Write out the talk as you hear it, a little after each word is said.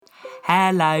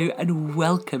Hello and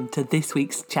welcome to this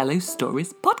week's Cello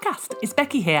Stories podcast. It's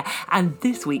Becky here, and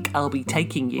this week I'll be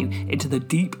taking you into the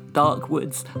deep, dark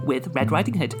woods with Red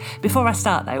Riding Hood. Before I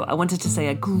start though, I wanted to say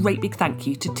a great big thank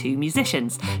you to two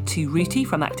musicians, to Ruti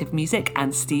from Active Music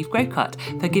and Steve Grocott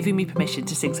for giving me permission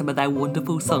to sing some of their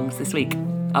wonderful songs this week.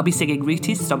 I'll be singing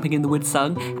Ruti's Stomping in the Woods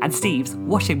song and Steve's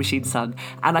Washing Machine song,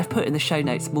 and I've put in the show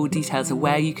notes more details of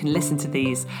where you can listen to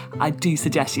these. I do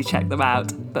suggest you check them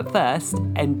out. But first,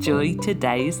 enjoy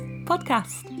today's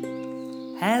podcast.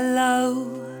 Hello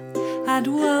and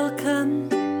welcome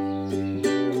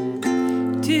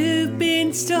to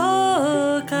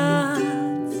Beanstalk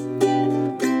Arts.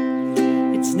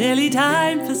 It's nearly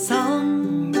time for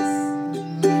songs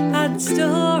and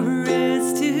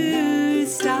stories to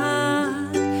start.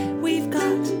 We've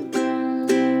got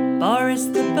Boris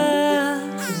the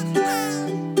bird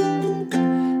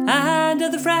and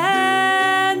other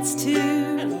friends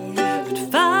too. But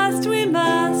first we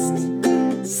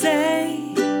must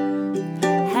say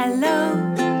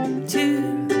hello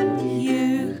to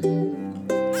you.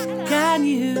 Can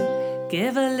you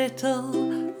give a little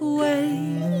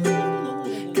wave?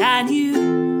 Can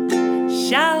you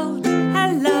shout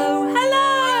hello,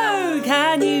 hello?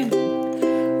 Can you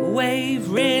wave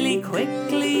really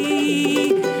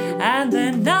quickly and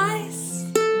then nice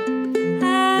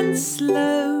and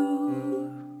slow?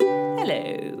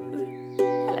 Hello,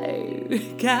 hello.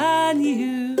 Can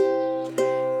you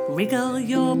wriggle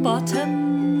your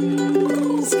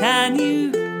bottoms? Can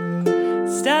you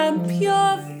stamp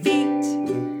your feet?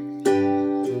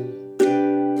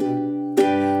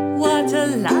 What a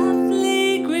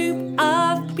lovely group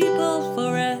of people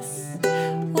for us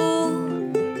all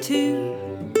to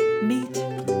meet.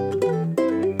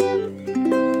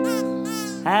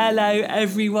 Hello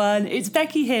everyone, it's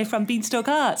Becky here from Beanstalk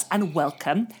Arts and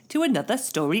welcome to another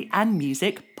story and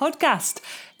music podcast.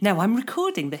 Now I'm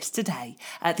recording this today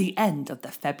at the end of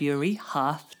the February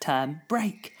half-term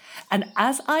break. And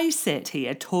as I sit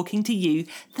here talking to you,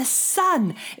 the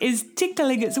sun is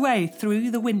tickling its way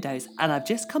through the windows, and I've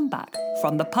just come back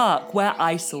from the park where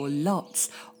I saw lots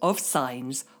of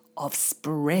signs of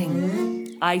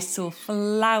spring. I saw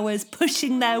flowers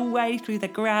pushing their way through the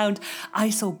ground. I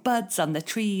saw buds on the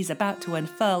trees about to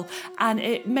unfurl, and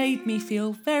it made me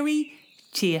feel very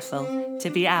cheerful to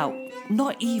be out,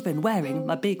 not even wearing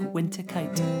my big winter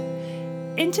coat.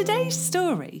 In today's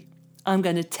story, I'm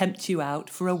going to tempt you out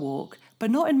for a walk,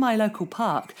 but not in my local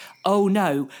park. Oh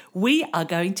no, we are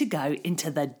going to go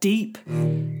into the deep,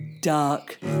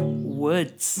 dark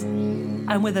woods.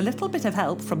 And with a little bit of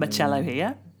help from my cello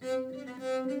here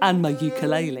and my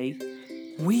ukulele,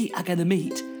 we are going to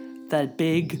meet the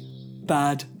big,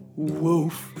 bad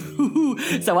wolf.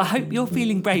 So I hope you're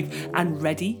feeling brave and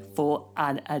ready for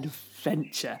an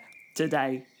adventure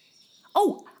today.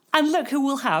 Oh, and look who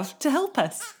we'll have to help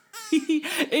us.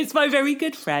 It's my very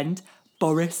good friend,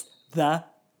 Boris the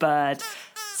bird.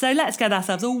 So let's get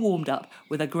ourselves all warmed up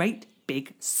with a great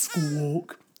big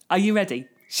squawk. Are you ready?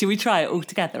 Shall we try it all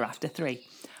together after 3?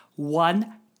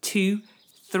 1, 2,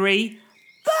 3.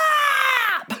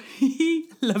 Bap!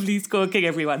 Lovely squawking,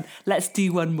 everyone. Let's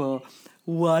do one more.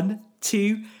 1,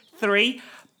 2, 3.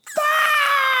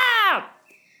 Bap!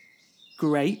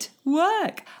 Great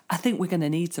work. I think we're going to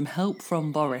need some help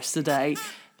from Boris today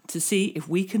to see if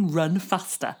we can run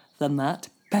faster than that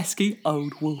pesky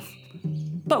old wolf.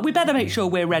 But we better make sure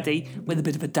we're ready with a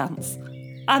bit of a dance.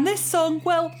 And this song,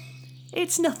 well,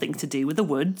 it's nothing to do with the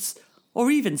woods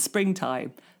or even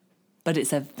springtime, but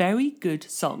it's a very good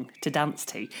song to dance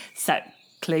to. So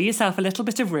clear yourself a little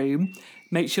bit of room.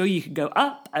 Make sure you can go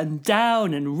up and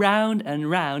down and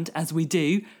round as we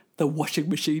do the washing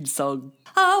machine song.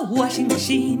 A washing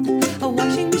machine,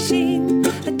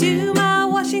 I do my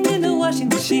washing in a washing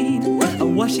machine. A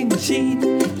washing machine,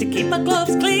 to keep my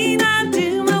clothes clean, I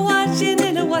do my washing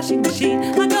in a washing machine.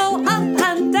 I go up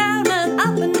and down and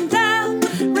up and down,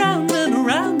 round and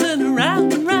around and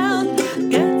around and round.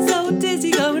 Get so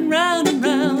dizzy going round and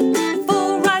round,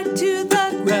 fall right to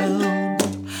the ground.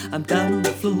 I'm down on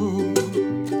the floor,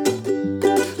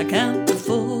 I count to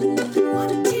 4.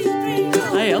 1, 2, 3,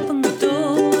 4. I open the door.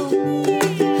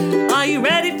 Are you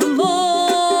ready for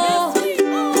more?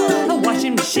 A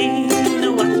washing machine,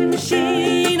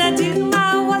 I do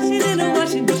my washing in a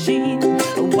washing machine.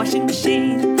 A washing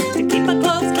machine, to keep my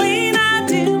clothes clean, I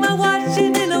do my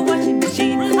washing in a washing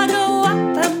machine. I go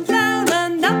up and down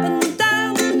and up and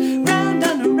down, round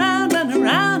and around and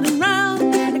around and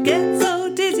round. I get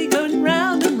so dizzy going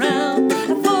round and round,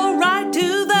 I fall right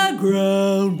to the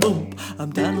ground. Boom,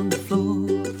 I'm down on the floor,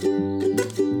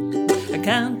 I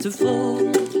count to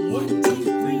 4. 1, 2,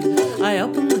 3. I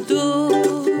open the door.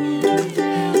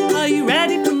 Are you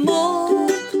ready for more?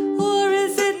 Or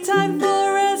is it time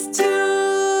for us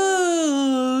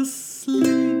to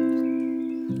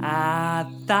sleep?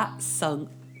 That song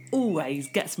always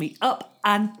gets me up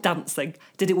and dancing.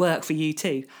 Did it work for you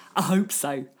too? I hope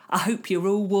so. I hope you're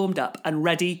all warmed up and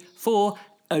ready for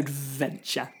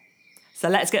adventure. So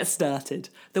let's get started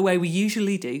the way we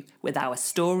usually do with our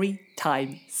story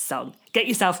time song. Get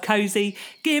yourself cosy,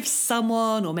 give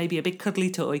someone or maybe a big cuddly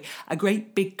toy a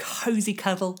great big cosy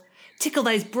cuddle, tickle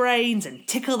those brains and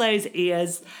tickle those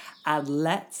ears, and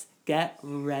let's get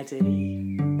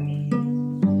ready.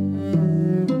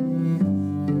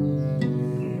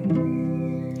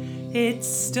 It's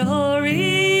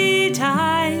story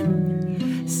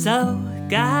time, so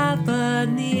gather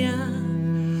near.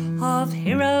 Of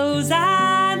heroes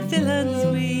and villains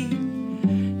we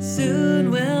soon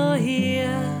will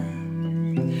hear.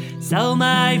 So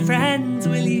my friends,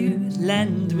 will you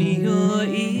lend me your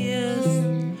ears?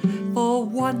 For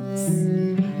once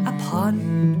upon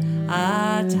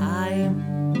a time,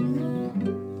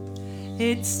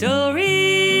 it's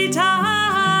story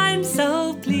time,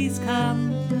 so please come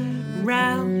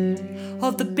round.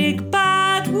 Of the big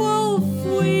bad wolf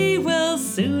we will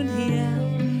soon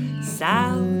hear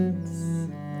sounds.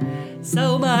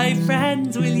 So my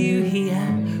friends, will you hear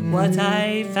what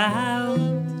I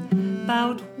found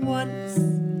about once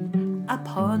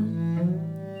upon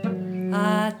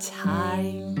a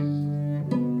time?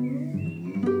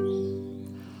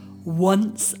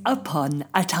 Once upon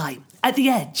a time, at the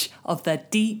edge of the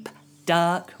deep,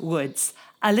 dark woods,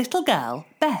 a little girl,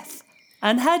 Beth,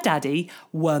 and her daddy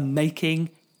were making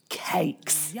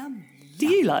cakes. Yum. Do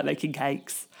you like making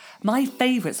cakes? My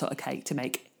favourite sort of cake to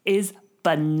make is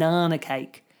banana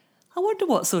cake. I wonder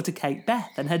what sort of cake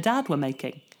Beth and her dad were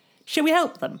making. Shall we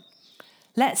help them?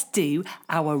 Let's do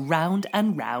our round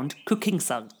and round cooking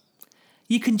song.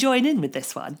 You can join in with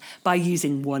this one by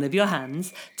using one of your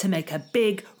hands to make a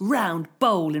big round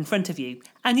bowl in front of you,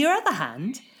 and your other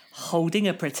hand holding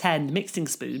a pretend mixing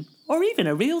spoon or even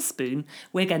a real spoon.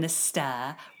 We're going to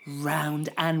stir round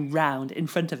and round in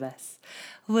front of us.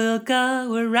 We'll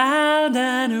go around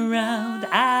and around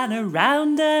and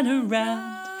around and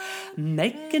around,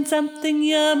 making something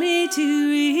yummy to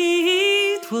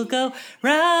eat. We'll go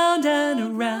round and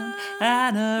around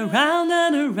and around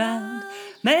and around,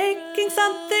 making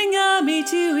something yummy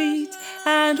to eat.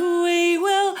 And we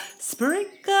will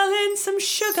sprinkle in some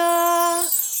sugar.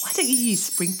 Why don't you use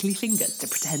sprinkly fingers to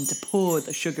pretend to pour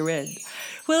the sugar in?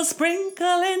 We'll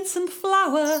sprinkle in some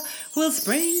flour, we'll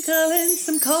sprinkle in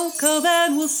some cocoa,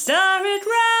 then we'll stir it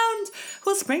round.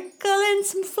 We'll sprinkle in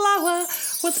some flour,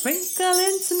 we'll sprinkle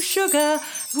in some sugar,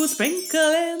 we'll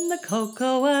sprinkle in the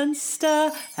cocoa and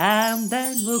stir, and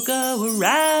then we'll go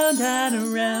around and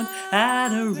around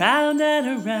and around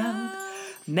and around,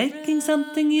 making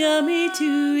something yummy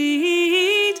to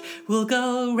eat. We'll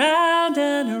go round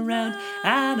and around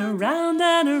and around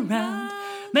and around,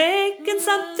 making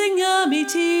something yummy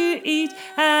to eat.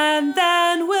 And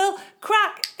then we'll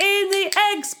crack in the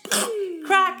eggs,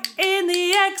 crack in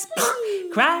the eggs,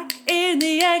 crack in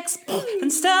the eggs,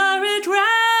 and stir it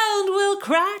round. We'll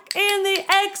crack in the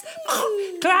eggs,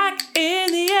 crack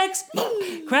in the eggs,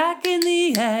 crack in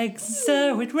the eggs,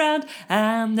 stir it round,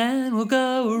 and then we'll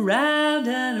go around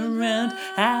and around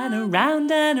and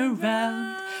around and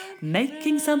around,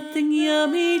 making something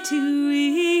yummy to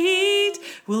eat.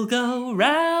 We'll go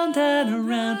round and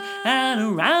around and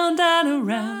around and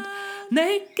around,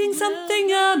 making something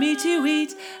yummy to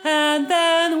eat. And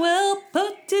then we'll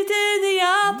put it in the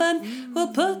oven,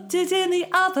 we'll put it in the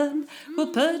oven, we'll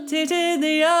put it in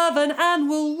the oven, and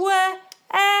we'll wait.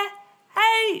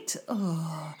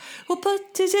 We'll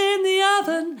put it in the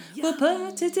oven, we'll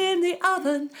put it in the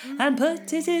oven, and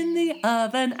put it in the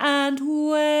oven and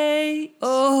wait.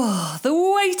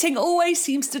 The waiting always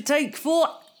seems to take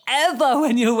forever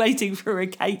when you're waiting for a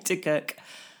cake to cook.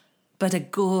 But a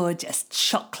gorgeous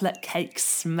chocolate cake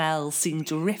smell soon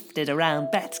drifted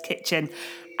around Beth's kitchen,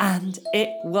 and it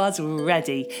was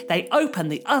ready. They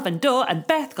opened the oven door and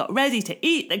Beth got ready to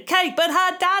eat the cake, but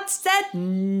her dad said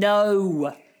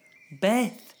no.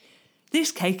 Beth,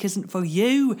 this cake isn't for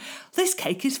you. This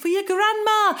cake is for your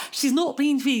grandma. She's not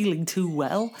been feeling too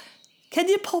well. Can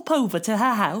you pop over to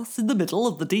her house in the middle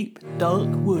of the deep, dark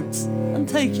woods and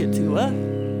take it to her?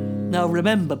 Now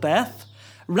remember, Beth,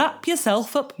 wrap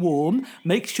yourself up warm,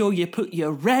 make sure you put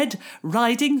your Red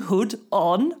Riding Hood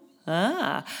on,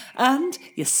 and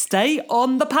you stay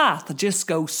on the path. Just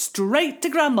go straight to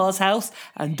Grandma's house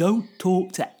and don't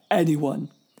talk to anyone.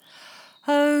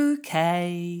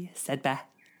 OK, said Beth,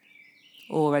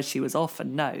 or as she was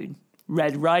often known,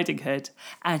 Red Riding Hood,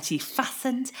 and she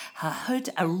fastened her hood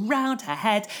around her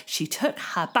head. She took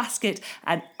her basket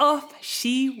and off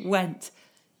she went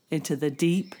into the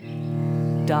deep,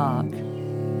 dark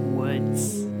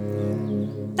woods.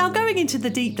 Now, going into the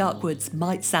deep, dark woods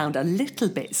might sound a little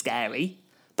bit scary,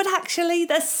 but actually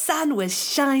the sun was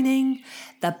shining,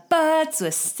 the birds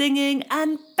were singing,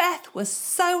 and Beth was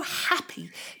so happy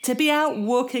to be out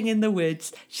walking in the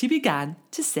woods, she began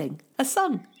to sing a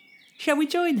song. Shall we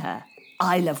join her?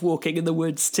 I love walking in the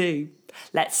woods too.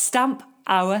 Let's stamp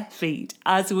our feet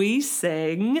as we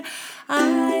sing.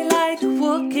 I like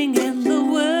walking in the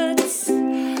woods.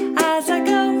 As I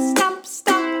go, stamp,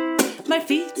 stamp, my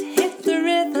feet hit the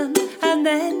rhythm, and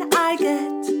then I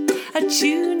get a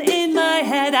tune in my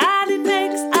head, and it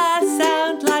makes a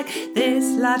sound like this.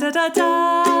 La da da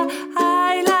da.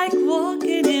 I like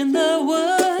walking in the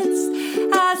woods.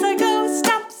 As I go,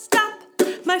 stamp, stamp,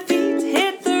 my feet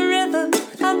hit the rhythm,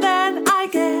 and then I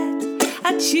get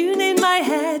a tune in my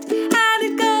head, and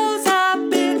it goes a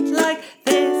bit like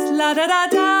this. La da da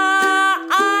da.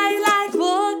 I like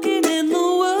walking in the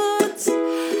woods.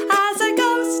 As I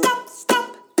go, stamp,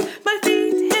 stamp, my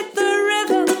feet hit the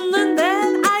rhythm, and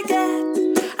then I get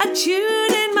a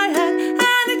tune in my head,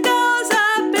 and it goes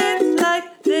a bit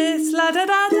like this. La da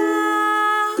da da,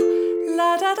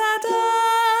 la da da da,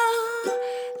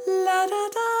 la da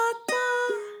da da.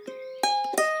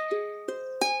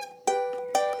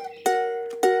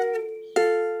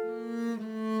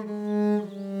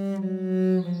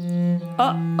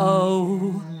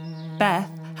 Uh-oh.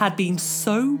 Beth had been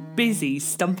so busy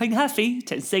stumping her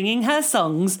feet and singing her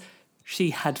songs,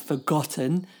 she had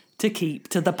forgotten to keep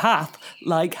to the path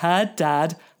like her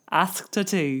dad asked her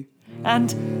to.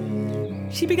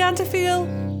 And she began to feel,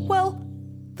 well,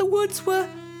 the woods were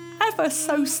ever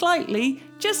so slightly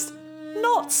just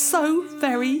not so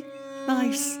very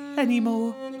nice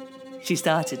anymore. She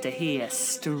started to hear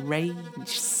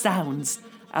strange sounds,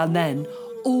 and then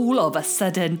all of a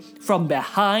sudden, from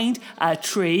behind a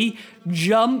tree,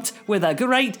 jumped with a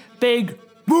great big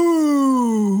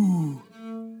boo!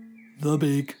 The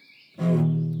big,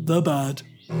 the bad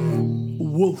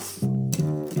wolf.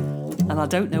 And I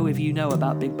don't know if you know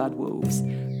about big bad wolves,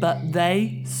 but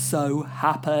they so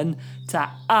happen to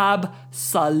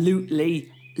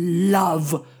absolutely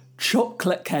love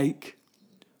chocolate cake.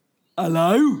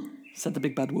 Hello, said the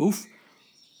big bad wolf.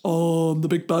 I'm the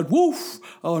big bad wolf,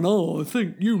 and I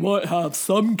think you might have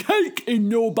some cake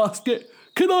in your basket.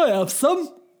 Can I have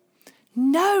some?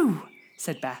 No,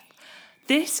 said Beth.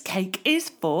 This cake is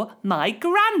for my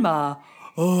grandma.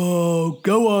 Oh,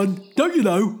 go on. Don't you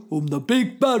know, I'm the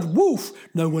big bad wolf.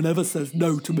 No one ever says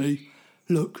no to me.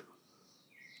 Look,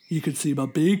 you can see my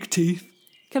big teeth.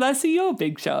 Can I see your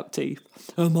big sharp teeth?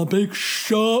 And my big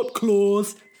sharp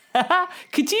claws.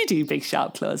 Could you do big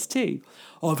sharp claws too?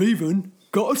 I've even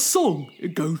got a song.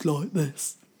 It goes like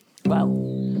this. Well,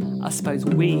 I suppose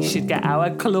we should get our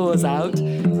claws out,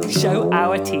 show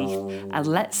our teeth, and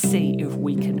let's see if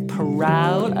we can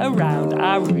prowl around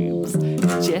our rooms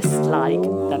just like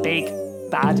the big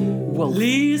bad wolf.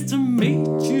 Pleased to meet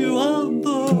you, I'm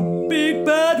the big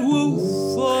bad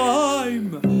wolf.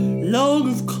 I'm long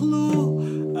of claw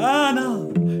and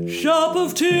I'm sharp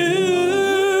of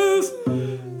tooth.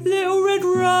 Little Red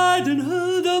Riding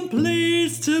Hood, I'm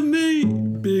pleased to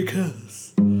meet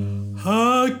because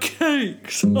her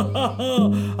cakes I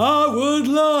would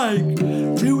like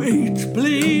to eat.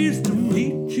 Pleased to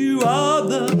meet you, I'm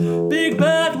the big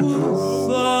bad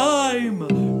wolf. I'm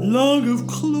long of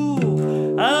claw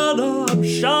and I'm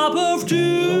sharp of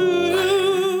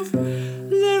tooth.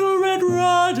 Little Red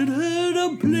Riding Hood,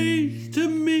 I'm pleased to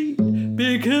meet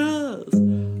because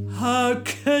her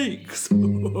cakes I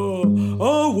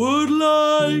would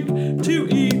like to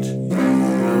eat.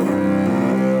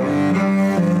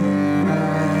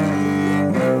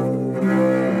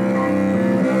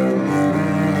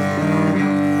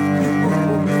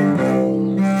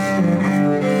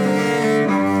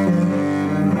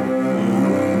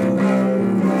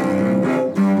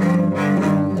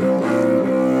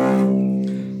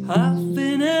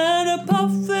 Huffing and a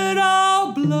puffing,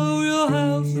 I'll blow your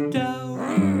house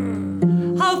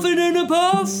down. Huffing and a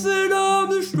puffing, I'm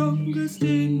the strongest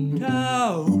in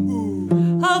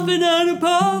town. Huffing and a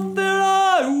puffing,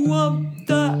 I want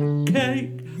that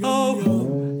cake. Oh,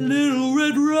 Little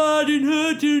Red Riding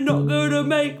Hood, you're not gonna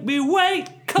make me wait,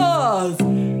 'cause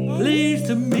pleased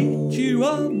to meet you,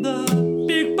 I'm the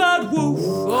big bad wolf.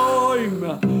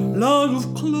 I'm long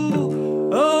of claw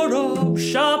and I'm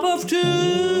sharp of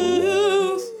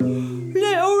tooth.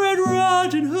 Little Red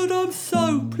Riding Hood, I'm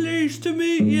so pleased to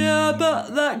meet ya,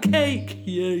 but that cake,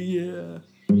 yeah,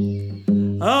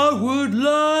 I would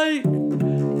like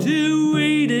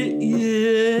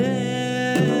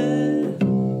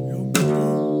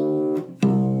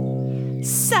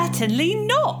Certainly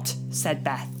not, said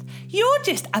Beth. You're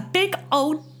just a big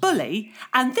old bully,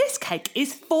 and this cake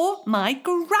is for my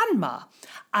grandma.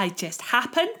 I just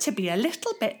happen to be a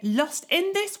little bit lost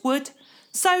in this wood.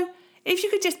 So, if you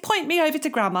could just point me over to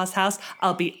Grandma's house,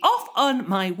 I'll be off on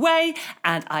my way,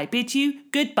 and I bid you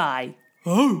goodbye.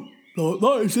 Oh, like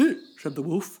that is it, said the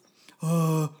wolf.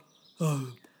 I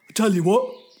tell you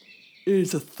what,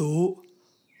 here's a thought.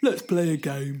 Let's play a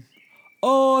game.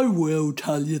 I will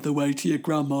tell you the way to your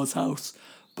grandma's house,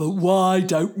 but why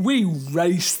don't we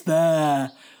race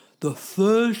there? The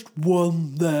first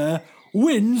one there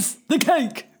wins the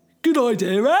cake. Good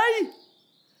idea, eh?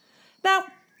 Now,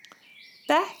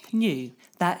 Beth knew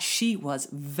that she was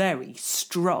very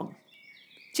strong.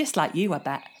 Just like you, I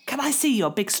bet. Can I see your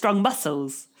big strong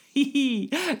muscles?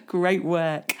 Great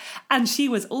work. And she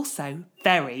was also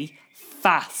very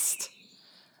fast.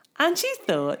 And she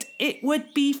thought it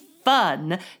would be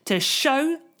fun to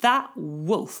show that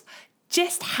wolf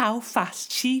just how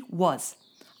fast she was.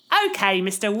 OK,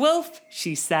 Mr. Wolf,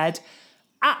 she said,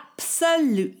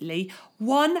 absolutely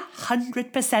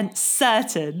 100%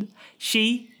 certain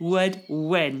she would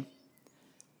win.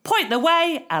 Point the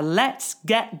way and let's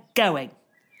get going.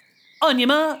 On your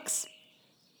marks,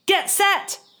 get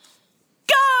set,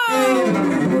 go!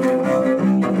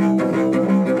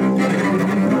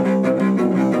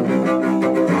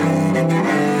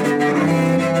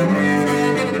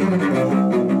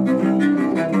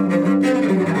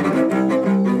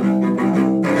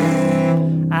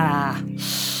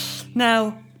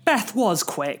 Now, Beth was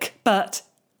quick, but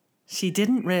she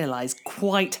didn't realise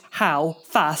quite how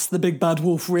fast the big bad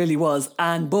wolf really was.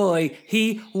 And boy,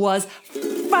 he was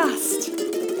fast.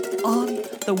 On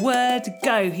the word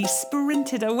go, he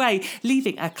sprinted away,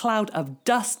 leaving a cloud of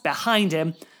dust behind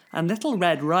him. And Little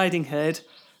Red Riding Hood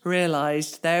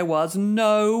realised there was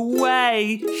no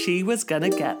way she was going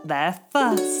to get there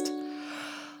first.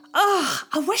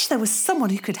 I wish there was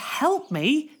someone who could help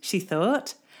me, she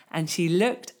thought. And she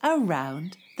looked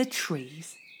around the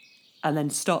trees and then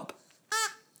stop.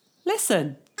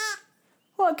 Listen.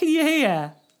 What can you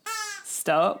hear?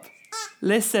 Stop.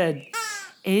 Listen.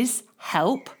 Is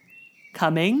help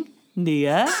coming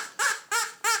near?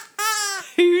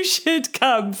 Who should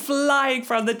come flying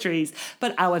from the trees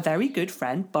but our very good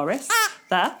friend Boris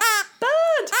the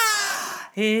bird?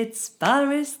 It's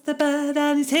Boris the bird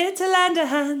and he's here to lend a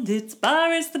hand. It's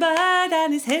Boris the bird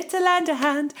and he's here to lend a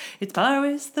hand. It's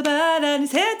Boris the bird and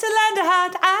he's here to lend a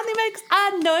hand. And he makes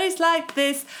a noise like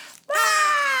this.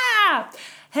 Ah!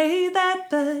 Hey there,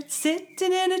 bird,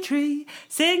 sitting in a tree,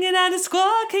 singing and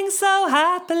squawking so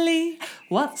happily.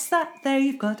 What's that there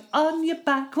you've got on your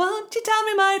back? Won't you tell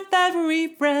me, my fairy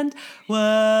friend?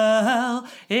 Well,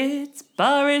 it's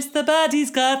Boris the bird, he's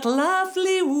got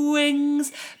lovely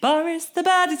wings. Boris the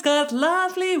bird, he's got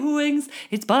lovely wings.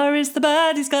 It's Boris the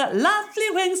bird, he's got lovely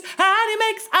wings. And he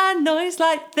makes a noise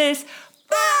like this.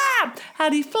 Ah!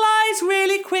 And he flies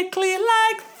really quickly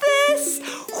like this.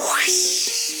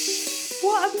 Whoosh!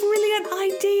 What a brilliant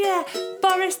idea!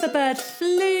 Boris the bird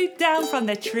flew down from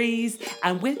the trees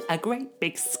and with a great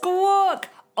big squawk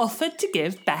offered to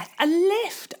give Beth a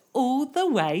lift all the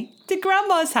way to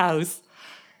Grandma's house.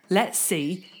 Let's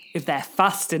see if they're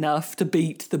fast enough to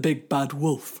beat the big bad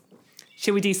wolf.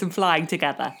 Shall we do some flying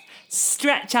together?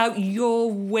 Stretch out your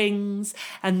wings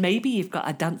and maybe you've got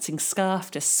a dancing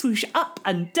scarf to swoosh up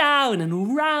and down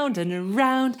and round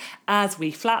as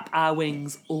we flap our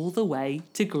wings all the way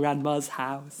to Grandma's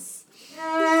house.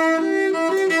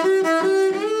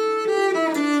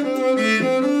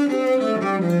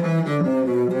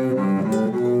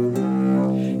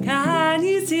 Can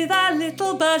you see that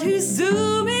little bird who's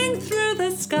zooming through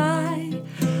the sky?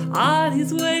 On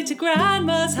his way to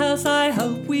Grandma's house, I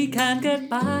hope we can get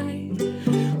by.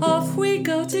 Off we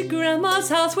go to Grandma's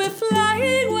house, we're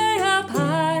flying way up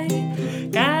high.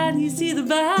 Can you see the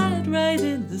bird right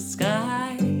in the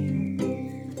sky?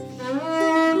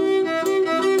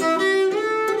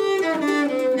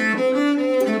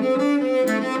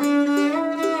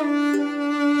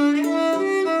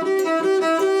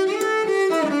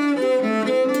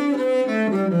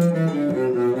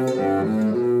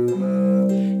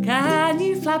 Can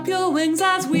you flap your wings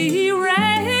as we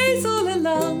race all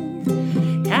along?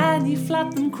 Can you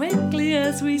flap them quickly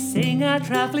as we sing our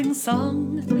travelling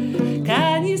song?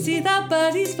 Can you see the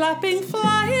birdies flapping,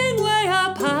 flying way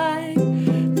up high?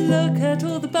 Look at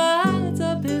all the birds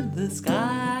up in the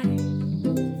sky.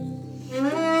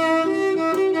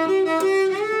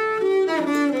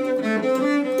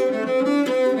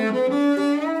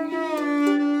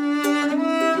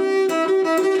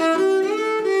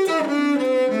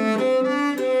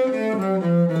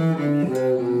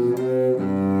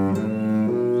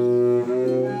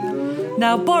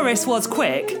 Now, Boris was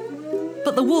quick,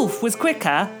 but the wolf was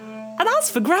quicker. And as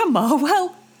for Grandma,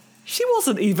 well, she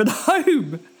wasn't even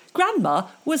home. Grandma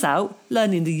was out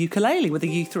learning the ukulele with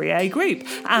the U3A group.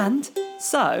 And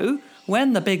so,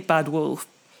 when the big bad wolf,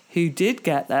 who did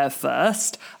get there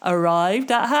first,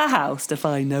 arrived at her house to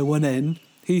find no one in,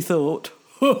 he thought,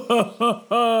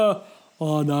 I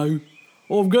know,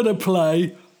 I'm going to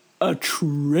play a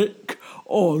trick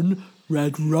on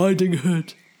Red Riding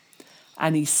Hood.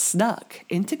 And he snuck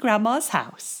into Grandma's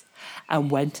house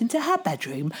and went into her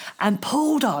bedroom and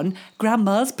pulled on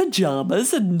Grandma's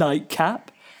pyjamas and nightcap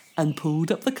and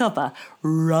pulled up the cover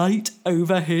right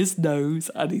over his nose,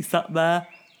 and he sat there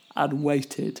and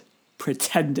waited,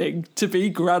 pretending to be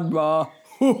Grandma.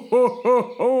 I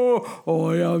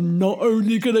am not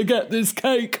only going to get this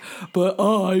cake, but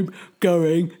I'm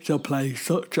going to play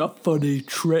such a funny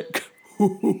trick.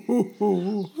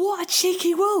 What a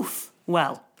cheeky wolf!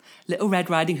 Well, Little Red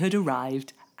Riding Hood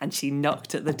arrived and she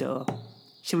knocked at the door.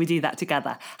 Shall we do that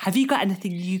together? Have you got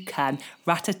anything you can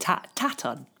rat-a-tat-tat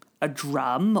on? A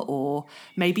drum, or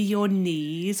maybe your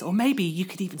knees, or maybe you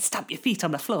could even stamp your feet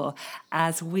on the floor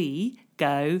as we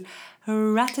go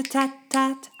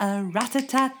rat-a-tat-tat, a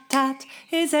rat-a-tat-tat.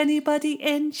 Is anybody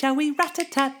in? Shall we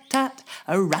rat-a-tat-tat?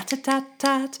 A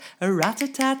rat-a-tat-tat, a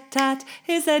rat-a-tat-tat.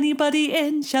 Is anybody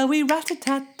in? Shall we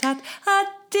rat-a-tat-tat? A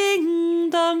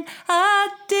ding-dong, a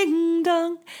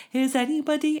ding-dong. Is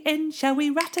anybody in? Shall we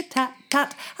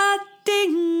rat-a-tat-tat? A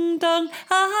ding-dong,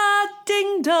 a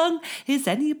ding-dong. Is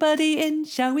anybody in?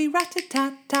 Shall we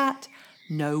rat-a-tat-tat?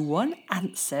 No one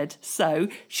answered, so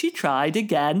she tried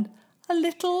again, a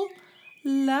little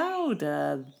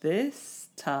louder this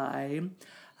time.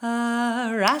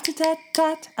 A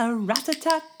rat-a-tat-tat, a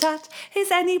rat-a-tat-tat. Is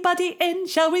anybody in?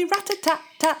 Shall we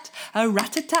rat-a-tat-tat? A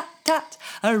rat-a-tat-tat,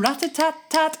 a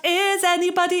rat-a-tat-tat. Is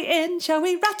anybody in? Shall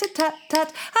we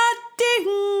rat-a-tat-tat? A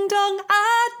ding-dong,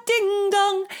 a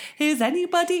ding-dong. Is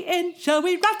anybody in? Shall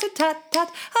we rat-a-tat-tat?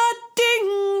 A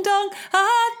ding-dong, a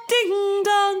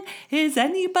ding-dong. Is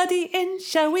anybody in?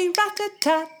 Shall we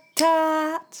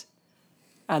rat-a-tat-tat?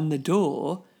 And the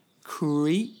door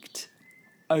creaked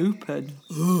open.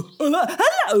 Hello,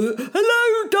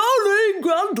 darling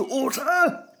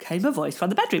granddaughter, came a voice from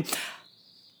the bedroom.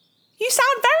 You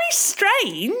sound very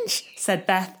strange, said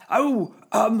Beth. Oh,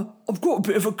 I've got a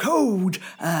bit of a cold,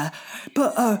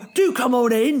 but do come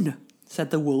on in,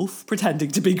 said the wolf,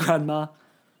 pretending to be Grandma.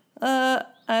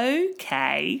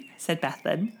 OK, said Beth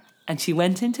then, and she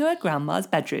went into her grandma's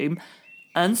bedroom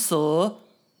and saw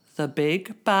the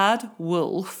big bad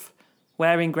wolf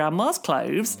wearing Grandma's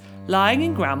clothes, lying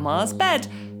in Grandma's bed.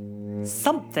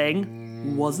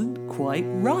 Something wasn't quite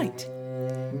right.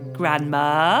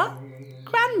 Grandma,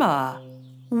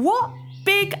 what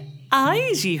big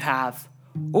eyes you have.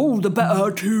 All the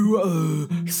better to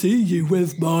see you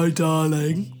with, my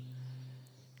darling.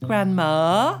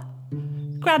 Grandma,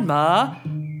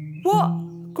 what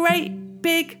great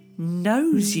big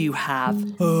nose you have.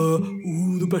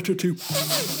 All the better to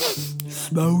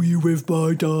smell you with,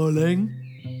 my darling.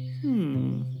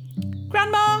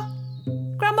 Grandma,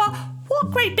 what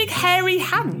great big hairy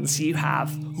hands you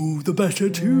have. All the better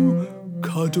to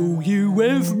cuddle you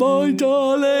with, my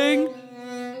darling.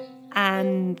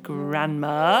 And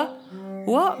Grandma,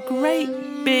 what great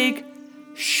big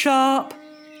sharp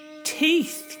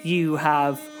teeth you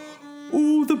have.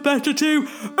 All the better to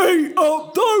eat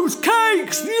up those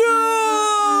cakes!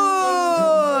 Yum!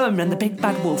 And the big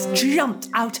bad wolf jumped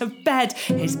out of bed,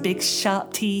 his big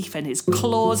sharp teeth and his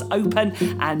claws open,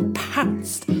 and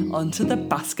pounced onto the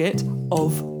basket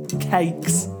of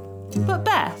cakes. But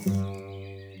Beth,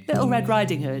 Little Red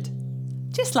Riding Hood,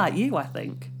 just like you, I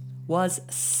think, was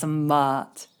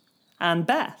smart. And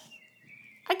Beth,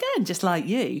 again, just like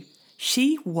you,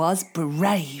 she was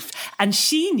brave, and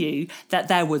she knew that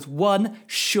there was one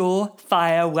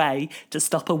surefire way to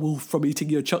stop a wolf from eating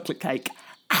your chocolate cake,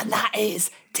 and that is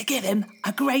to give him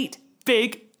a great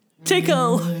big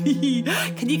tickle. Can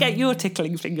you get your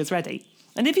tickling fingers ready?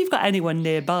 And if you've got anyone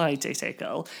nearby to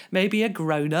tickle, maybe a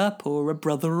grown-up or a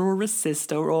brother or a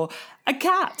sister or a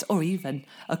cat or even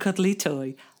a cuddly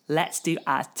toy, let's do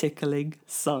our tickling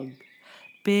song.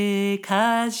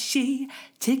 Because she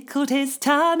tickled his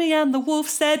tummy and the wolf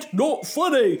said, Not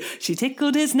funny. She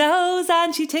tickled his nose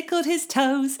and she tickled his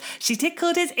toes. She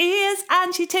tickled his ears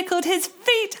and she tickled his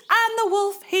feet. And the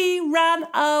wolf, he ran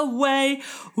away.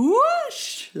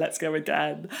 Whoosh! Let's go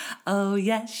again. Oh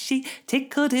yes, she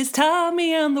tickled his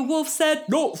tummy and the wolf said,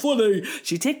 Not funny.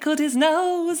 She tickled his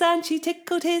nose and she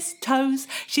tickled his toes.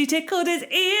 She tickled his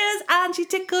ears and she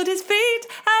tickled his feet.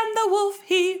 And the wolf,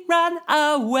 he ran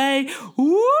away.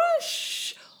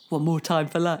 Whoosh! One more time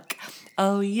for luck.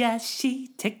 Oh yes, she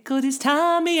tickled his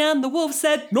tummy and the wolf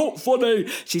said, Not funny.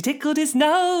 She tickled his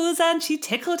nose and she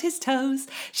tickled his toes.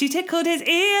 She tickled his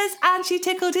ears and she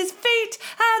tickled his feet.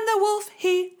 And the wolf,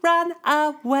 he ran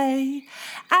away.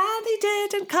 And he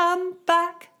didn't come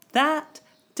back that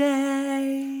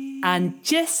day. And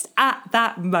just at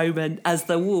that moment, as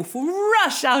the wolf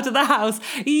rushed out of the house,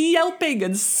 yelping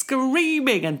and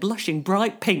screaming and blushing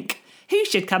bright pink, who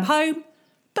should come home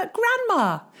but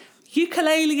Grandma,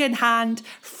 ukulele in hand,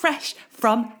 fresh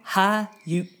from her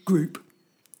uke group.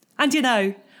 And you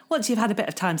know, once you've had a bit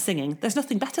of time singing, there's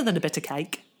nothing better than a bit of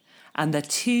cake. And the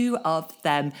two of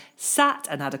them sat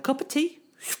and had a cup of tea,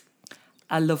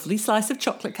 a lovely slice of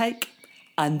chocolate cake,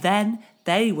 and then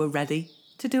they were ready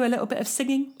to do a little bit of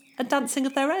singing and dancing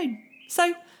of their own.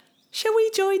 So, shall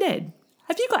we join in?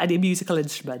 Have you got any musical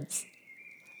instruments?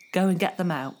 Go and get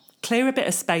them out. Clear a bit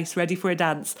of space ready for a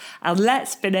dance, and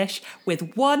let's finish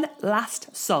with one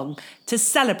last song to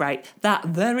celebrate that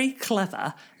very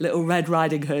clever little Red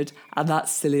Riding Hood and that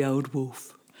silly old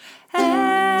wolf.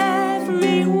 Everyone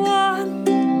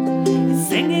is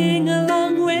singing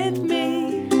along with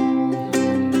me.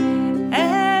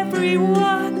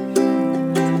 Everyone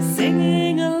is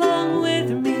singing along with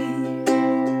me.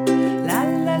 La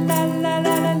la la la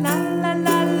la la la la la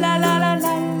la la la la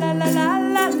la la la.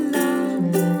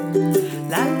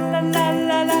 La la la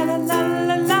la la la la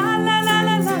la la la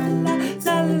la la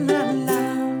la la.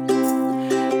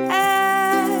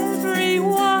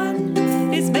 Everyone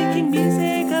is making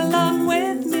music along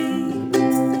with me.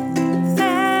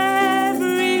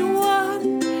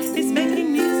 Everyone is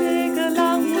making music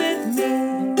along with me.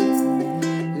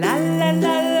 La la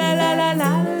la la la la la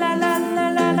la la la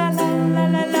la la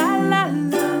la la la la.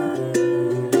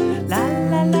 La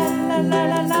la la la la la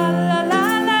la la.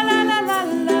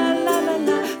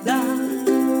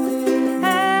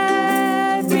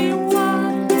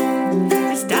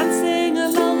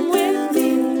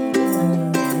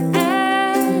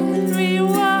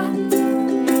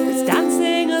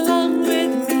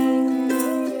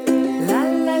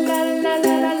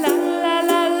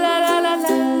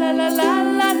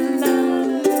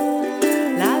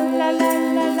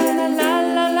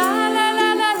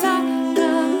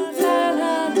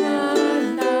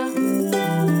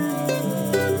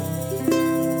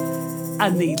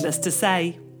 And needless to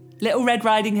say, Little Red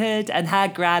Riding Hood and her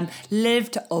gran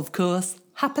lived, of course,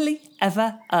 happily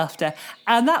ever after.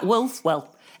 And that wolf,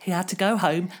 well, he had to go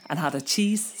home and had a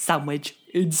cheese sandwich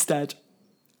instead.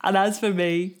 And as for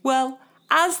me, well,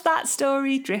 as that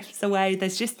story drifts away,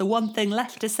 there's just the one thing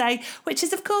left to say, which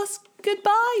is, of course,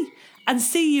 goodbye. And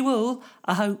see you all,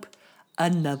 I hope,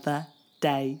 another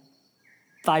day.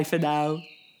 Bye for now.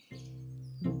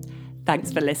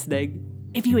 Thanks for listening.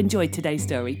 If you enjoyed today's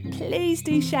story, please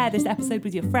do share this episode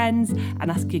with your friends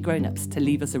and ask your grown-ups to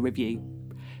leave us a review.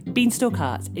 Beanstalk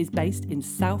Arts is based in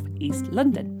South East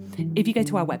London. If you go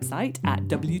to our website at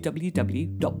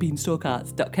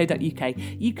www.beanstalkarts.co.uk,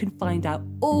 you can find out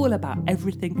all about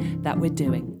everything that we're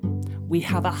doing. We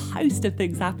have a host of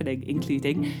things happening,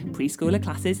 including preschooler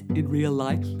classes in real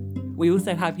life. We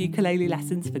also have ukulele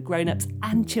lessons for grown-ups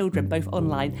and children, both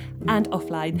online and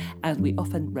offline, and we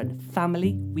often run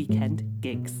family weekend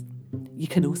gigs. You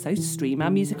can also stream our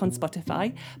music on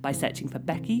Spotify by searching for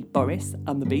Becky, Boris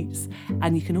and the Beats,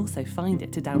 and you can also find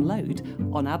it to download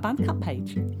on our Bandcamp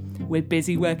page. We're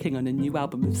busy working on a new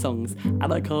album of songs,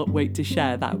 and I can't wait to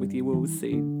share that with you all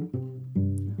soon.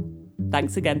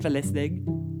 Thanks again for listening,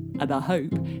 and I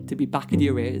hope to be back in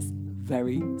your ears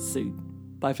very soon.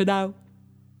 Bye for now.